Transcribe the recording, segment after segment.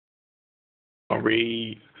going to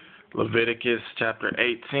read Leviticus chapter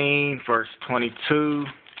 18, verse 22.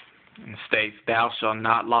 And states, "Thou shalt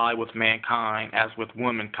not lie with mankind as with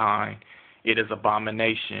womankind. It is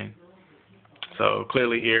abomination." So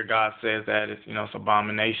clearly here God says that it's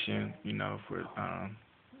abomination, for,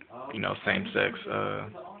 same-sex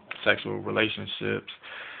sexual relationships.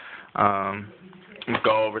 Let's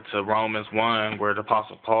go over to Romans 1, where the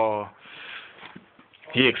Apostle Paul,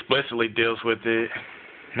 he explicitly deals with it.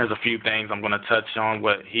 There's a few things I'm going to touch on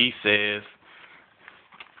what he says.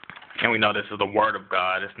 And we know this is the Word of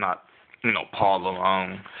God. It's not, Paul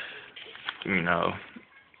alone. The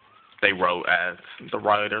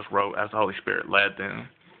writers wrote as the Holy Spirit led them.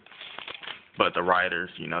 But the writers,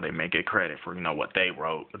 they may get credit for, what they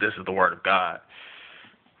wrote. But this is the Word of God.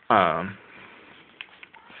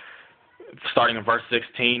 Starting in verse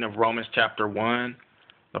 16 of Romans chapter 1,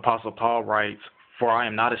 the Apostle Paul writes, "For I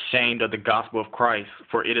am not ashamed of the gospel of Christ,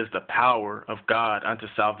 for it is the power of God unto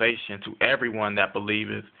salvation to everyone that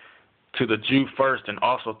believeth, to the Jew first and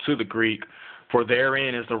also to the Greek. For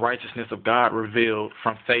therein is the righteousness of God revealed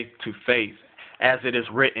from faith to faith, as it is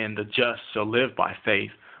written, the just shall live by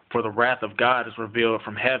faith. For the wrath of God is revealed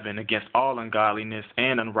from heaven against all ungodliness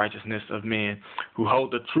and unrighteousness of men, who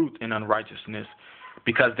hold the truth in unrighteousness.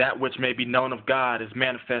 Because that which may be known of God is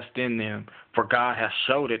manifest in them, for God hath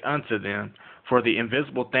showed it unto them. For the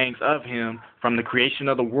invisible things of him from the creation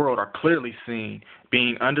of the world are clearly seen,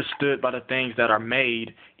 being understood by the things that are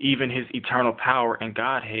made, even his eternal power and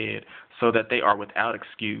Godhead, so that they are without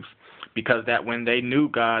excuse. Because that when they knew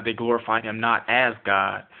God, they glorified him not as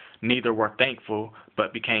God, neither were thankful,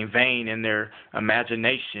 but became vain in their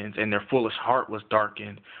imaginations, and their foolish heart was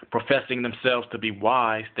darkened. Professing themselves to be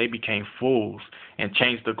wise, they became fools, and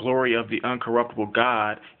changed the glory of the uncorruptible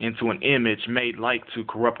God into an image made like to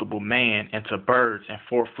corruptible man, and to birds, and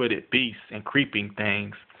four-footed beasts, and creeping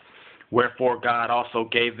things. Wherefore God also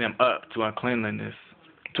gave them up to uncleanness,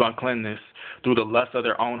 through the lust of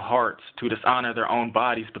their own hearts, to dishonor their own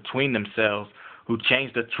bodies between themselves, who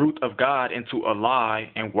changed the truth of God into a lie,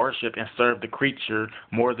 and worship and serve the creature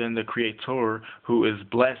more than the Creator, who is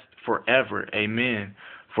blessed forever. Amen.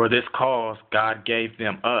 For this cause God gave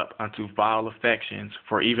them up unto vile affections,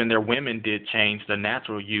 for even their women did change the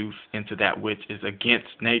natural use into that which is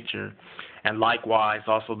against nature. And likewise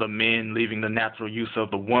also the men, leaving the natural use of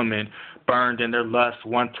the woman, burned in their lust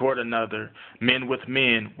one toward another, men with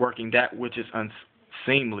men, working that which is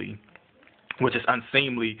unseemly,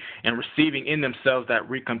 and receiving in themselves that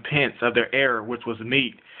recompense of their error which was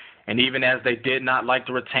meet. And even as they did not like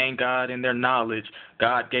to retain God in their knowledge,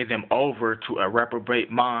 God gave them over to a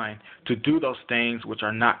reprobate mind, to do those things which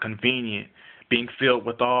are not convenient, being filled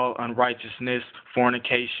with all unrighteousness,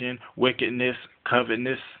 fornication, wickedness,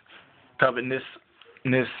 covetousness,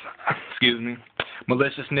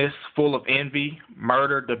 maliciousness, full of envy,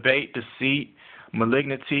 murder, debate, deceit,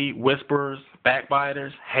 malignity, whisperers,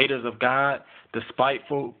 backbiters, haters of God,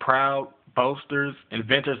 despiteful, proud, boasters,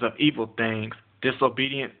 inventors of evil things,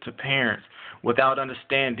 disobedient to parents, without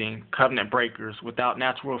understanding, covenant breakers, without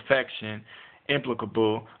natural affection,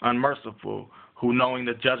 implacable, unmerciful, who knowing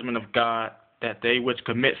the judgment of God, that they which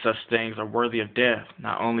commit such things are worthy of death,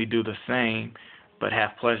 not only do the same, but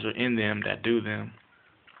have pleasure in them that do them.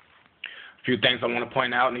 A few things I want to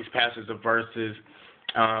point out in these passages of verses.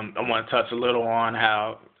 I want to touch a little on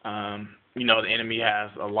how, the enemy has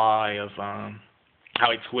a lie of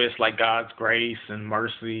how he twists like God's grace and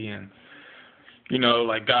mercy and,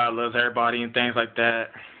 like God loves everybody and things like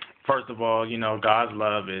that. First of all, God's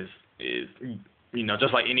love is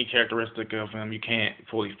just like any characteristic of him, you can't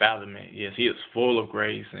fully fathom it. Yes, he is full of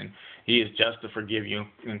grace, and he is just to forgive you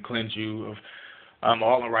and cleanse you of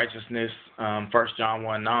all unrighteousness, 1 John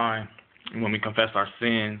 1:9, when we confess our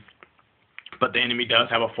sins. But the enemy does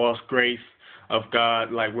have a false grace of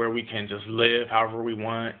God, like where we can just live however we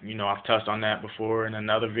want. I've touched on that before in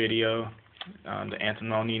another video, the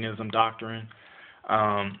antinomianism doctrine.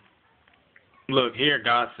 Look, here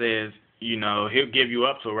God says, he'll give you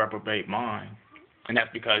up to a reprobate mind. And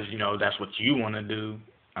that's because, that's what you want to do.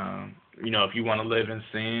 If you want to live in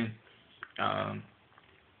sin,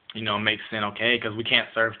 make sin okay, because we can't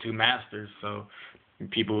serve two masters. So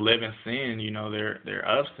people who live in sin, they're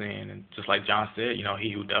of sin. And just like John said,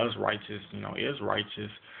 he who does righteous, is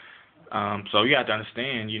righteous. So you have to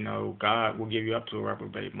understand, God will give you up to a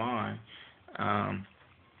reprobate mind.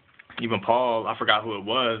 Even Paul, I forgot who it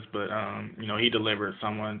was, but, he delivered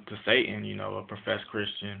someone to Satan, a professed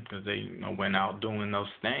Christian, because they, went out doing those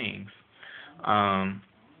things.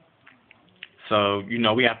 So,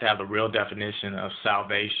 we have to have the real definition of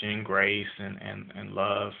salvation, grace, and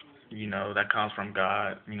love, that comes from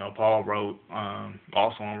God. Paul wrote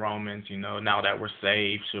also in Romans, now that we're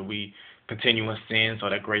saved, should we continue in sin so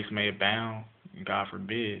that grace may abound? God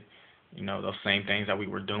forbid. Those same things that we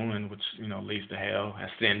were doing, which, leads to hell, as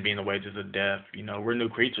sin being the wages of death. We're new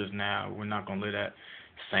creatures now. We're not going to live that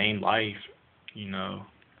same life. A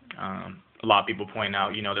lot of people point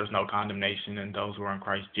out, there's no condemnation in those who are in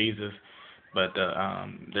Christ Jesus. But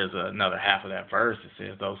there's another half of that verse that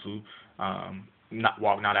says those who not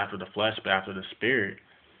walk not after the flesh but after the spirit.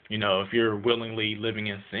 If you're willingly living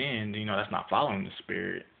in sin, that's not following the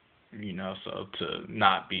spirit. So to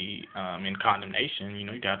not be in condemnation,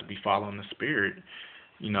 you got to be following the spirit.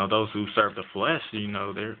 Those who serve the flesh,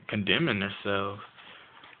 they're condemning themselves.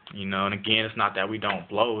 And again, it's not that we don't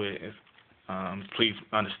blow it. Please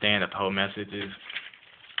understand that the whole message is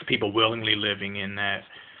people willingly living in that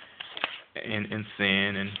in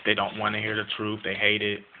sin, and they don't want to hear the truth. They hate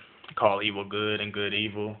it. Call evil good and good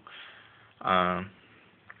evil.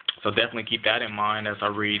 So definitely keep that in mind as I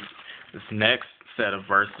read this next set of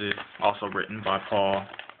verses, also written by Paul.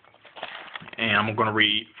 And I'm going to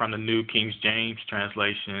read from the New King James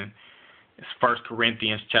translation. It's 1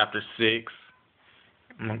 Corinthians chapter 6.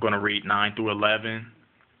 I'm going to read 9 through 11.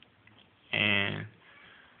 And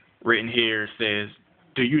written here says,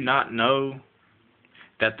 "Do you not know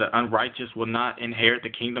that the unrighteous will not inherit the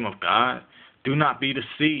kingdom of God? Do not be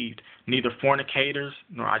deceived. Neither fornicators,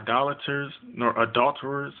 nor idolaters, nor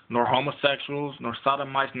adulterers, nor homosexuals, nor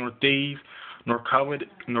sodomites, nor thieves, nor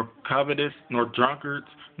covetous, nor drunkards,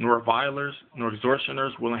 nor revilers, nor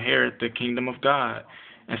extortioners will inherit the kingdom of God.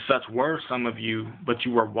 And such were some of you, but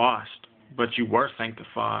you were washed, but you were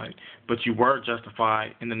sanctified, but you were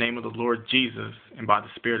justified in the name of the Lord Jesus and by the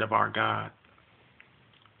Spirit of our God."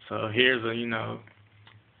 So here's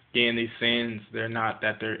again, these sins, they're not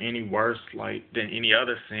that they're any worse than any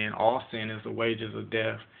other sin. All sin is the wages of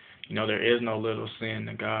death. There is no little sin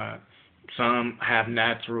to God. Some have in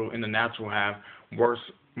the natural have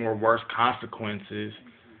worse consequences,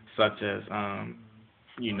 such as a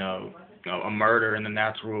murder in the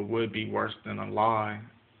natural would be worse than a lie,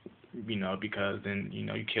 because then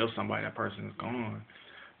you kill somebody, that person is gone.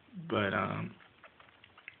 But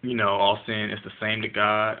all sin is the same to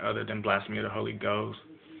God, other than blasphemy of the Holy Ghost.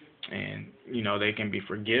 And, they can be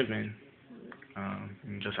forgiven,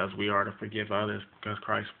 just as we are to forgive others, because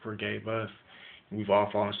Christ forgave us. We've all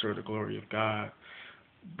fallen short of the glory of God.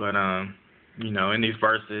 But, in these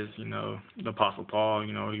verses, the Apostle Paul,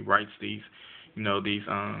 he writes these unrighteous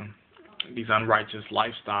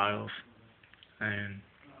lifestyles. And,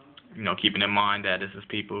 keeping in mind that this is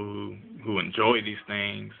people who enjoy these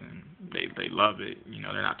things and they love it.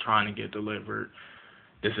 They're not trying to get delivered.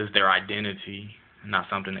 This is their identity, not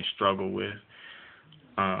something they struggle with.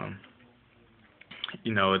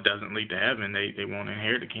 It doesn't lead to heaven. They won't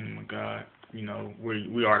inherit the kingdom of God.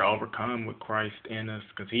 We are to overcome with Christ in us,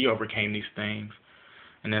 because he overcame these things.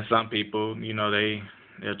 And then some people,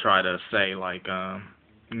 they'll try to say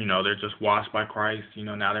they're just washed by Christ.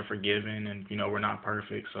 Now they're forgiven, and we're not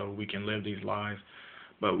perfect, so we can live these lives.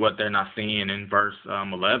 But what they're not seeing in verse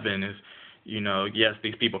 11 is, yes,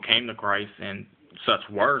 these people came to Christ, and such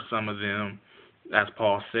were some of them, as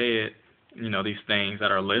Paul said, these things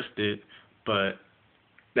that are listed, but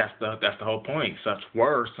that's the whole point. Such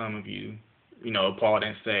were some of you. Paul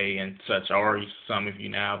didn't say, and such are some of you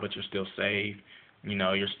now, but you're still saved.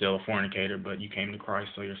 You're still a fornicator, but you came to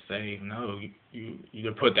Christ, so you're saved. No, you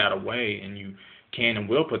either put that away, and you can and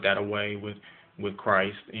will put that away with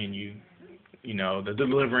Christ, and the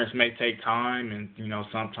deliverance may take time, and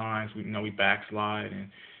sometimes we backslide,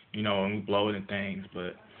 and and we blow it and things,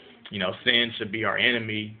 but sin should be our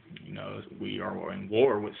enemy. We are in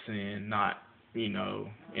war with sin, not in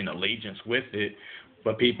allegiance with it.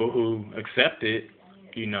 But people who accept it,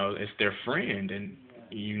 it's their friend. And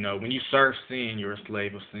when you serve sin, you're a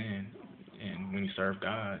slave of sin. And when you serve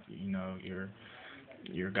God,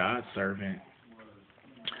 you're God's servant.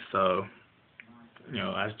 So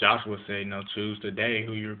as Joshua said, choose today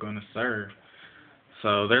who you're going to serve.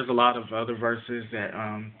 So there's a lot of other verses that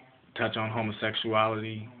touch on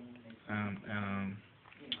homosexuality.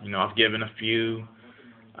 I've given a few.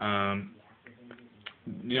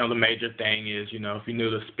 The major thing is, if you knew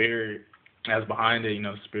the spirit as behind it,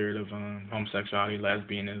 the spirit of homosexuality,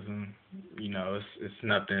 lesbianism, it's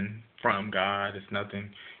nothing from God. It's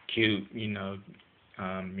nothing cute. It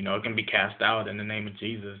can be cast out in the name of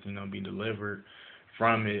Jesus. Be delivered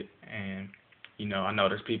from it. And I know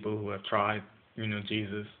there's people who have tried.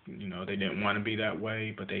 Jesus. They didn't want to be that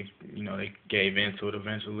way, but they gave into it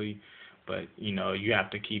eventually. But you have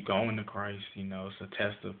to keep going to Christ. It's a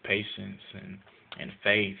test of patience, and and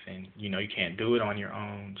faith, and you can't do it on your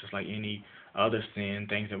own. Just like any other sin,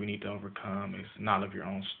 things that we need to overcome is not of your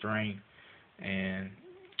own strength. And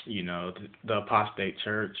the apostate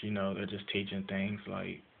church, they're just teaching things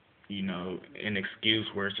like an excuse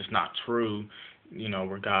where it's just not true.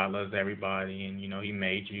 Where God loves everybody, and He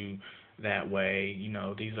made you that way.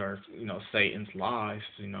 These are Satan's lies.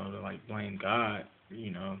 To like blame God.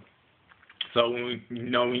 So when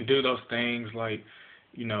we do those things like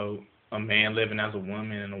a man living as a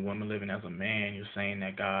woman and a woman living as a man, you're saying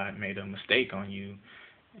that God made a mistake on you.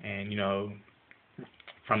 And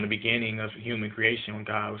from the beginning of human creation, when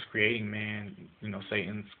God was creating man,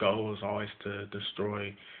 Satan's goal was always to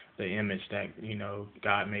destroy the image that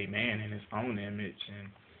God made man in His own image.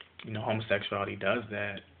 And homosexuality does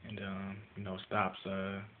that, and stops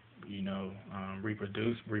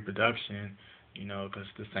reproduction. Because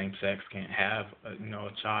the same sex can't have a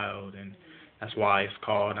child, and that's why it's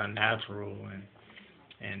called unnatural.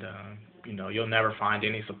 And you'll never find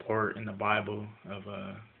any support in the Bible of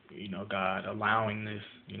God allowing this.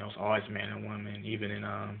 It's always man and woman. Even in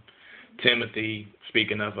Timothy,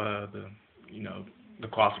 speaking of the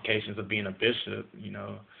qualifications of being a bishop,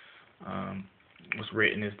 what's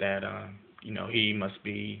written is that he must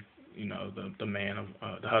be the man of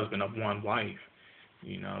the husband of one wife.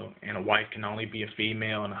 And a wife can only be a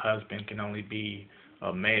female, and a husband can only be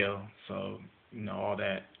a male. So all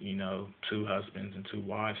that two husbands and two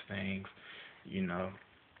wives things,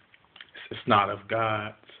 it's not of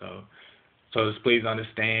God. So just please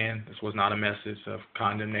understand, this was not a message of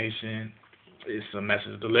condemnation. It's a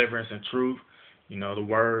message of deliverance and truth. The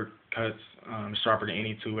word cuts sharper than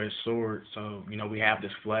any two-edged sword. So we have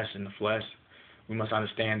this flesh, and the flesh, we must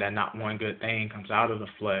understand that not one good thing comes out of the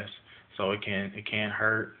flesh. So it can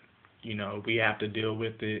hurt. We have to deal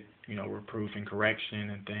with it. Reproof and correction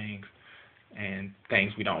and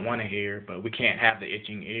things we don't want to hear. But we can't have the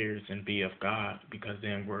itching ears and be of God, because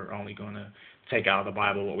then we're only going to take out of the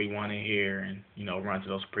Bible what we want to hear and run to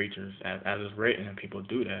those preachers as is written, and people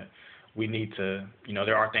do that. We need to,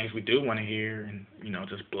 there are things we do want to hear, and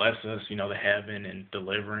just bless us, the heaven and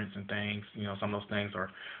deliverance and things. Some of those things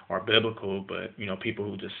are biblical, but people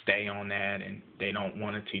who just stay on that and they don't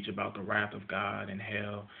want to teach about the wrath of God and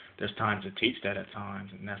hell. There's times to teach that at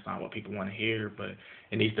times, and that's not what people want to hear. But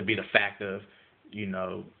it needs to be the fact of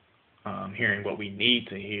hearing what we need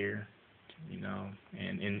to hear.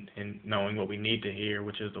 And knowing what we need to hear,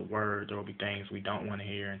 which is the word. There will be things we don't want to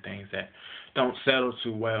hear and things that don't settle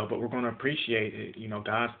too well, but we're going to appreciate it.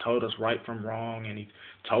 God's told us right from wrong, and He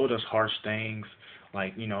told us harsh things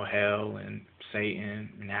like, hell and Satan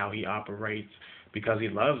and how he operates, because He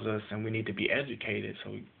loves us, and we need to be educated,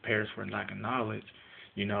 so we perish for lack of knowledge.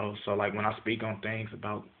 So like when I speak on things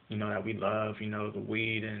about, that we love, the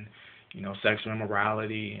weed and sexual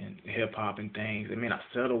immorality and hip-hop and things. It may not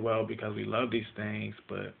settle well because we love these things,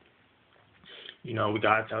 but, we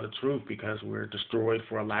got to tell the truth, because we're destroyed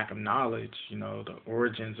for a lack of knowledge, the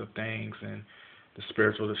origins of things and the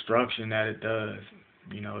spiritual destruction that it does.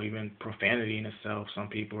 Even profanity in itself, some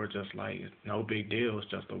people are just like, no big deal, it's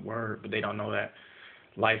just a word, but they don't know that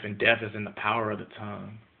life and death is in the power of the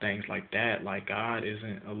tongue, things like that. Like, God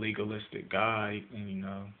isn't a legalistic God, and,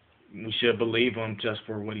 we should believe Him just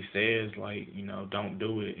for what He says, like, don't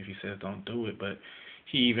do it if He says don't do it. But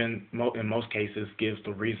He even, in most cases, gives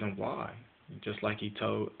the reason why. Just like He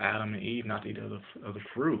told Adam and Eve not to eat of the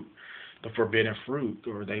fruit, the forbidden fruit,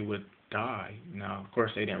 or they would die. Now, of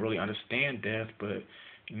course, they didn't really understand death, but,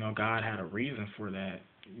 God had a reason for that.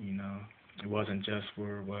 It wasn't just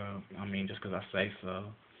for, just because I say so.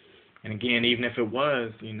 And again, even if it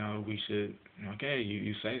was, we should, okay,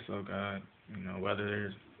 you say so, God, whether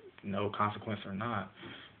there's no consequence or not.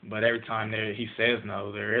 But every time He says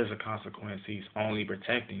no, there is a consequence. He's only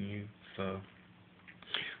protecting you. So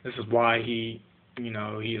this is why He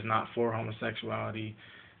is not for homosexuality.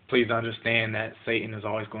 Please understand that Satan is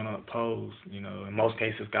always going to oppose. In most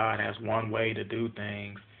cases, God has one way to do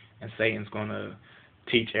things, and Satan's going to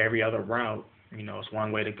teach every other route. It's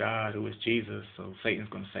one way to God, who is Jesus. So Satan's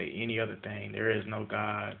going to say any other thing. There is no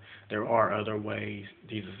God. There are other ways.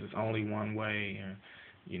 Jesus is only one way. And,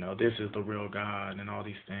 this is the real God and all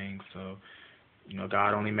these things. So,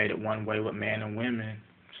 God only made it one way with man and women.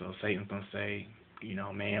 So Satan's going to say,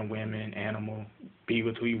 man, women, animal, be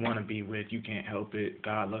with who you want to be with. You can't help it.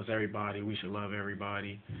 God loves everybody. We should love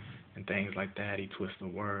everybody, and things like that. He twists the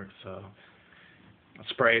word. So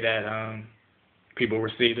let's pray that people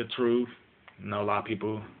receive the truth. A lot of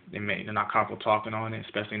people, they're not comfortable talking on it,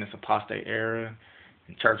 especially in this apostate era.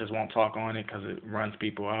 And churches won't talk on it because it runs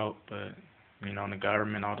people out. But, in the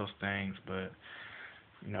government, all those things. But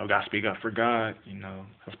Got to speak up for God,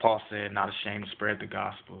 as Paul said, not ashamed to spread the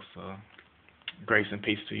gospel. So grace and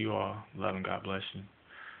peace to you all. Love and God bless you.